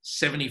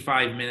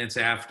 75 minutes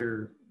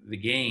after the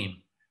game,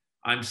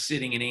 I'm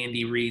sitting in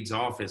Andy Reid's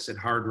office at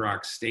Hard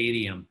Rock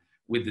Stadium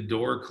with the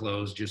door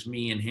closed, just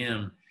me and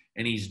him,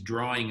 and he's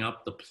drawing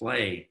up the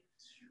play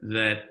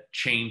that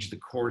changed the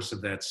course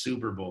of that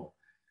Super Bowl.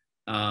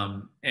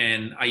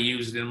 And I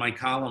used it in my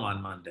column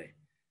on Monday.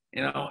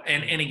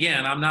 And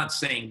again, I'm not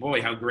saying,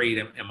 boy, how great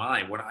am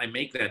I? When I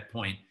make that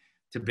point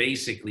to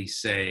basically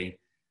say,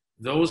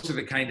 those are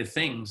the kind of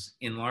things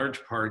in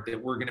large part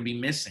that we're going to be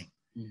missing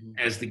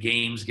as the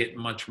games get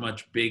much,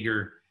 much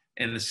bigger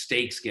and the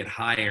stakes get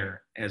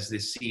higher as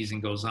this season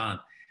goes on.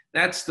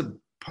 That's the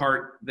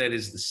part that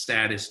is the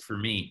saddest for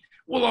me.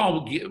 We'll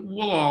all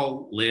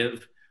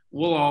live.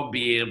 We'll all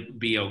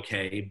be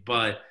okay.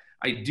 But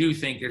I do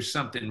think there's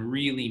something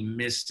really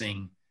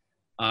missing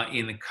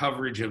in the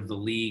coverage of the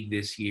league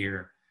this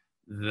year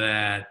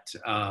that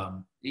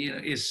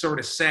is sort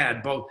of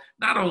sad, both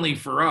not only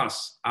for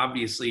us,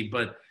 obviously,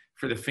 but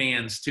for the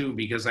fans too,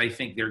 because I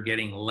think they're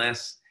getting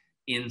less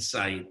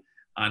insight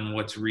on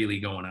what's really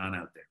going on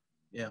out there.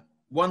 Yeah.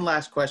 One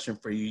last question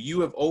for you.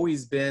 You have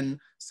always been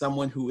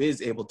someone who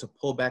is able to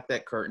pull back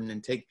that curtain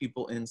and take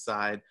people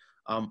inside.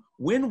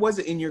 When was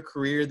it in your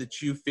career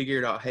that you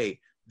figured out, hey,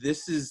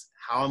 this is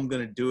how I'm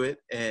going to do it,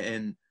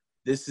 and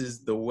this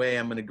is the way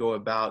I'm going to go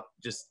about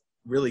just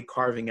really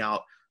carving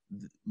out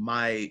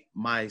my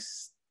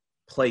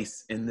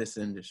place in this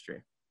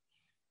industry?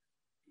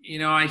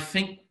 I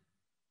think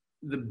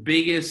the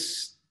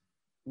biggest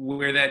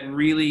where that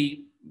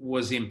really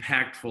was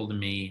impactful to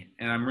me,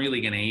 and I'm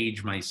really going to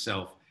age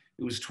myself,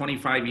 it was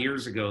 25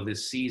 years ago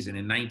this season.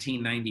 In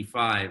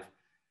 1995,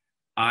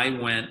 I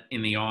went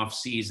in the off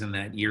season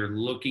that year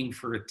looking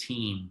for a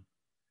team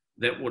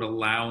that would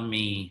allow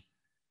me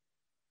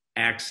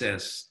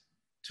access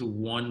to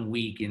 1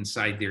 week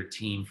inside their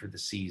team for the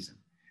season.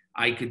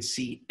 I could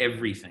see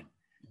everything.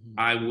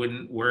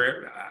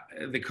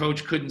 The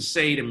coach couldn't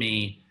say to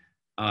me,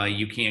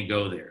 you can't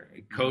go there.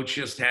 Coach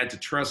just had to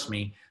trust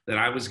me that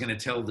I was going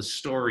to tell the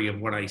story of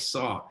what I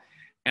saw.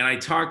 And I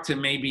talked to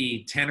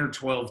maybe 10 or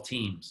 12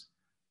 teams.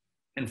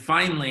 And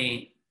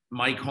finally,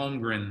 Mike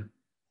Holmgren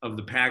of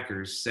the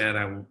Packers said,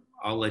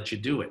 I'll let you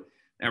do it.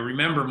 Now,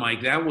 remember,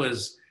 Mike, that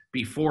was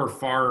before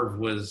Favre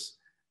was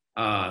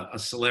a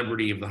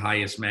celebrity of the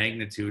highest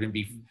magnitude. And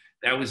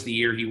that was the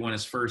year he won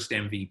his first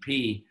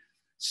MVP.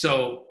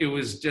 So it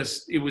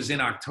was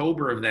in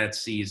October of that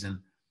season.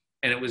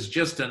 And it was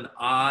just an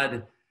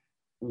odd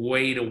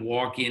way to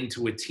walk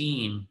into a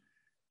team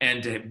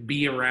and to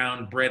be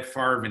around Brett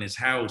Favre in his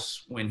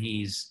house when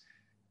he's,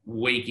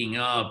 waking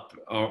up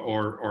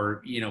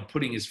or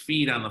putting his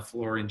feet on the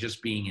floor and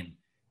just being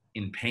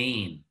in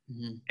pain.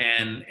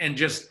 Mm-hmm. And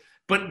just,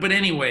 but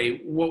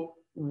anyway,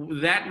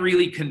 that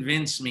really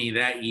convinced me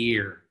that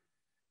year,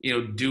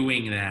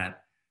 doing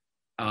that.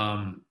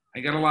 I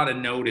got a lot of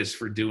notice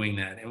for doing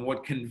that. And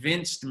what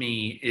convinced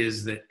me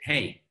is that,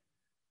 hey,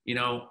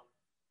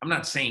 I'm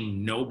not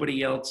saying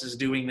nobody else is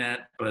doing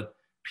that, but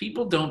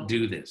people don't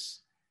do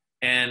this.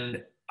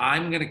 And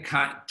I'm going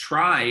to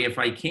try, if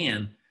I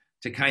can,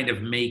 to kind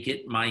of make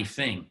it my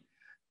thing.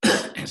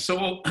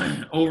 So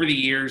over the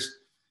years,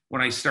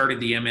 when I started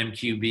the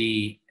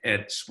MMQB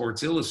at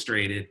Sports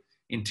Illustrated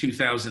in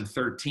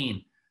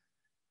 2013,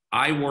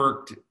 I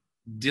worked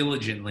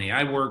diligently.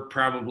 I worked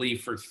probably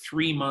for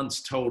 3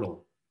 months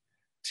total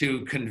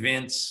to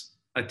convince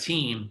a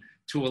team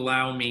to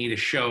allow me to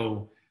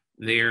show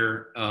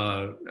their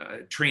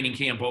training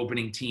camp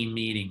opening team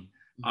meeting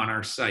on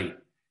our site.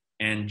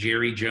 And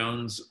Jerry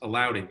Jones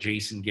allowed it.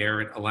 Jason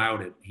Garrett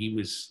allowed it.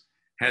 He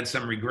had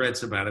some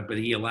regrets about it, but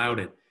he allowed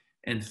it.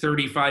 And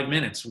 35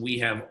 minutes, we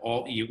have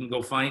you can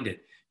go find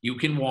it. You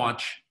can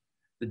watch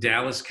the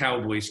Dallas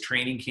Cowboys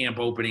training camp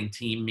opening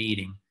team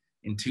meeting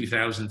in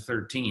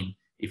 2013,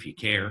 if you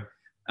care.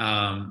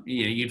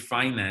 You'd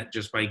find that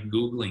just by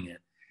Googling it.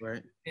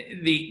 Right.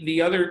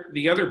 The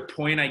other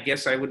point I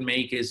guess I would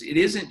make is it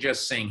isn't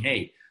just saying,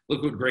 hey,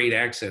 look what great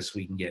access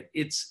we can get.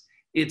 It's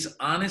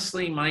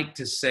honestly, Mike,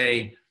 to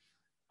say,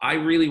 I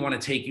really want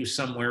to take you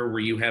somewhere where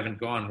you haven't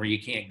gone, where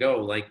you can't go.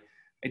 Like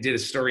I did a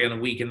story on a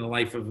week in the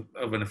life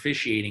of an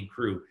officiating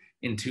crew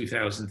in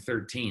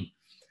 2013.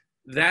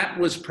 That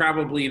was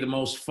probably the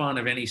most fun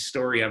of any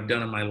story I've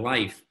done in my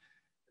life.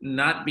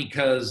 Not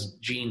because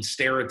Gene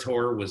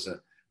Steratore was a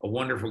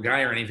wonderful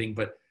guy or anything,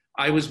 but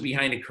I was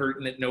behind a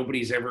curtain that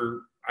nobody's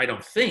ever, I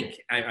don't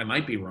think, I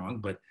might be wrong,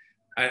 but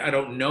I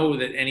don't know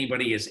that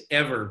anybody has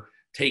ever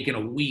taken a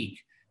week.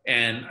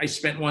 And I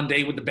spent one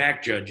day with the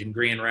back judge in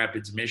Grand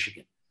Rapids,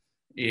 Michigan,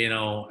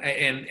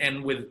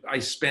 I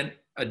spent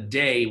a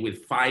day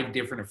with 5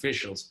 different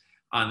officials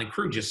on the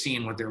crew, just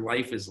seeing what their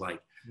life is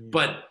like. Mm.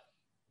 But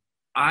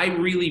I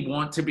really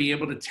want to be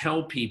able to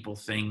tell people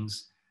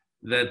things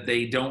that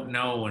they don't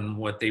know and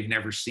what they've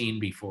never seen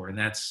before. And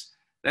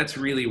that's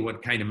really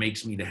what kind of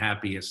makes me the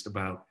happiest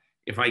about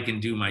if I can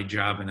do my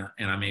job and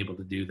I'm able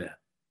to do that.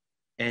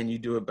 And you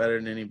do it better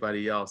than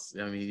anybody else.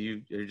 I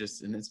mean, you're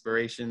just an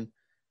inspiration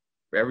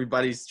for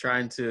everybody's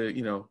trying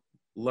to,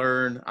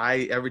 learn.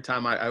 Every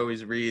time I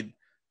always read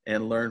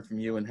and learn from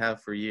you and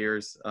have for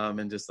years.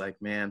 And just like,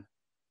 man,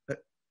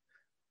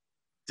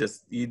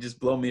 you just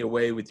blow me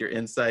away with your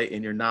insight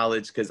and your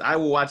knowledge. Cause I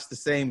will watch the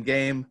same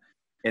game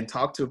and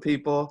talk to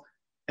people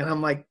and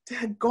I'm like,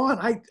 Dad, gone.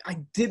 I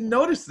didn't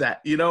notice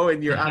that,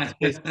 and you're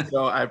optimistic.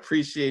 So I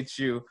appreciate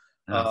you.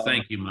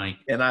 Thank you, Mike.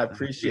 And I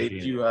appreciate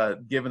you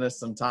giving us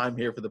some time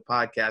here for the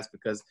podcast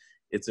because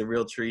it's a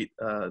real treat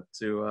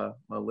to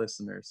my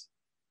listeners.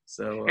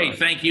 So hey,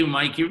 thank you,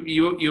 Mike.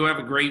 You have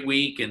a great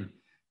week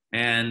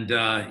and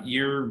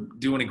you're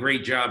doing a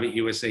great job at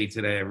USA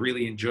Today. I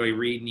really enjoy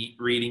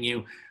reading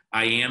you.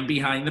 I am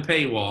behind the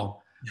paywall,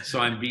 so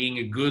I'm being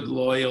a good,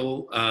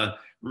 loyal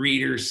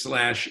reader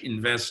 /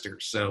 investor.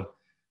 So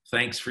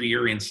thanks for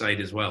your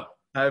insight as well.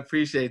 I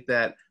appreciate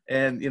that.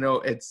 And,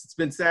 it's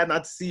been sad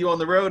not to see you on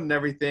the road and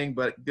everything,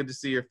 but good to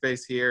see your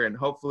face here. And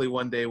hopefully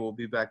one day we'll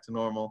be back to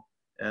normal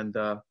and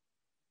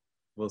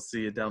we'll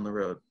see you down the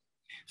road.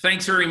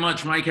 Thanks very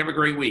much, Mike. Have a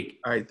great week.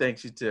 All right.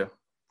 Thanks. You too.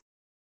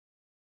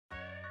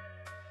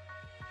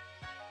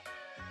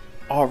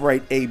 All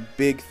right. A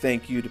big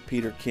thank you to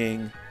Peter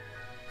King.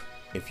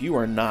 If you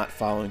are not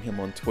following him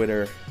on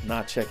Twitter,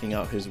 not checking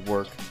out his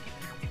work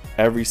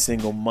every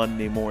single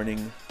Monday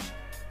morning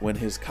when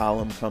his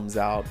column comes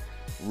out,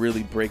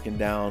 really breaking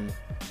down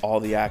all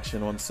the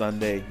action on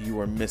Sunday, you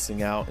are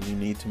missing out, and you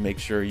need to make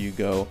sure you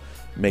go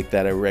make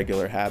that a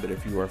regular habit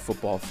if you are a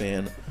football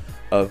fan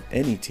of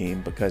any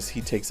team, because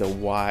he takes a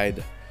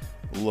wide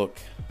look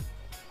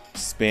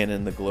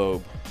spanning the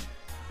globe,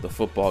 the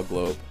football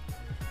globe.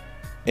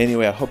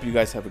 Anyway, I hope you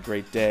guys have a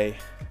great day.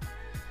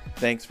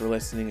 Thanks for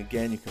listening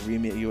again. You can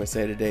read me at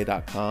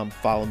usatoday.com.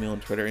 Follow me on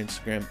Twitter,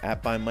 Instagram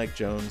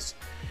 @ByMikeJones.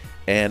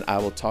 And I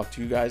will talk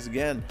to you guys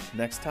again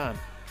next time.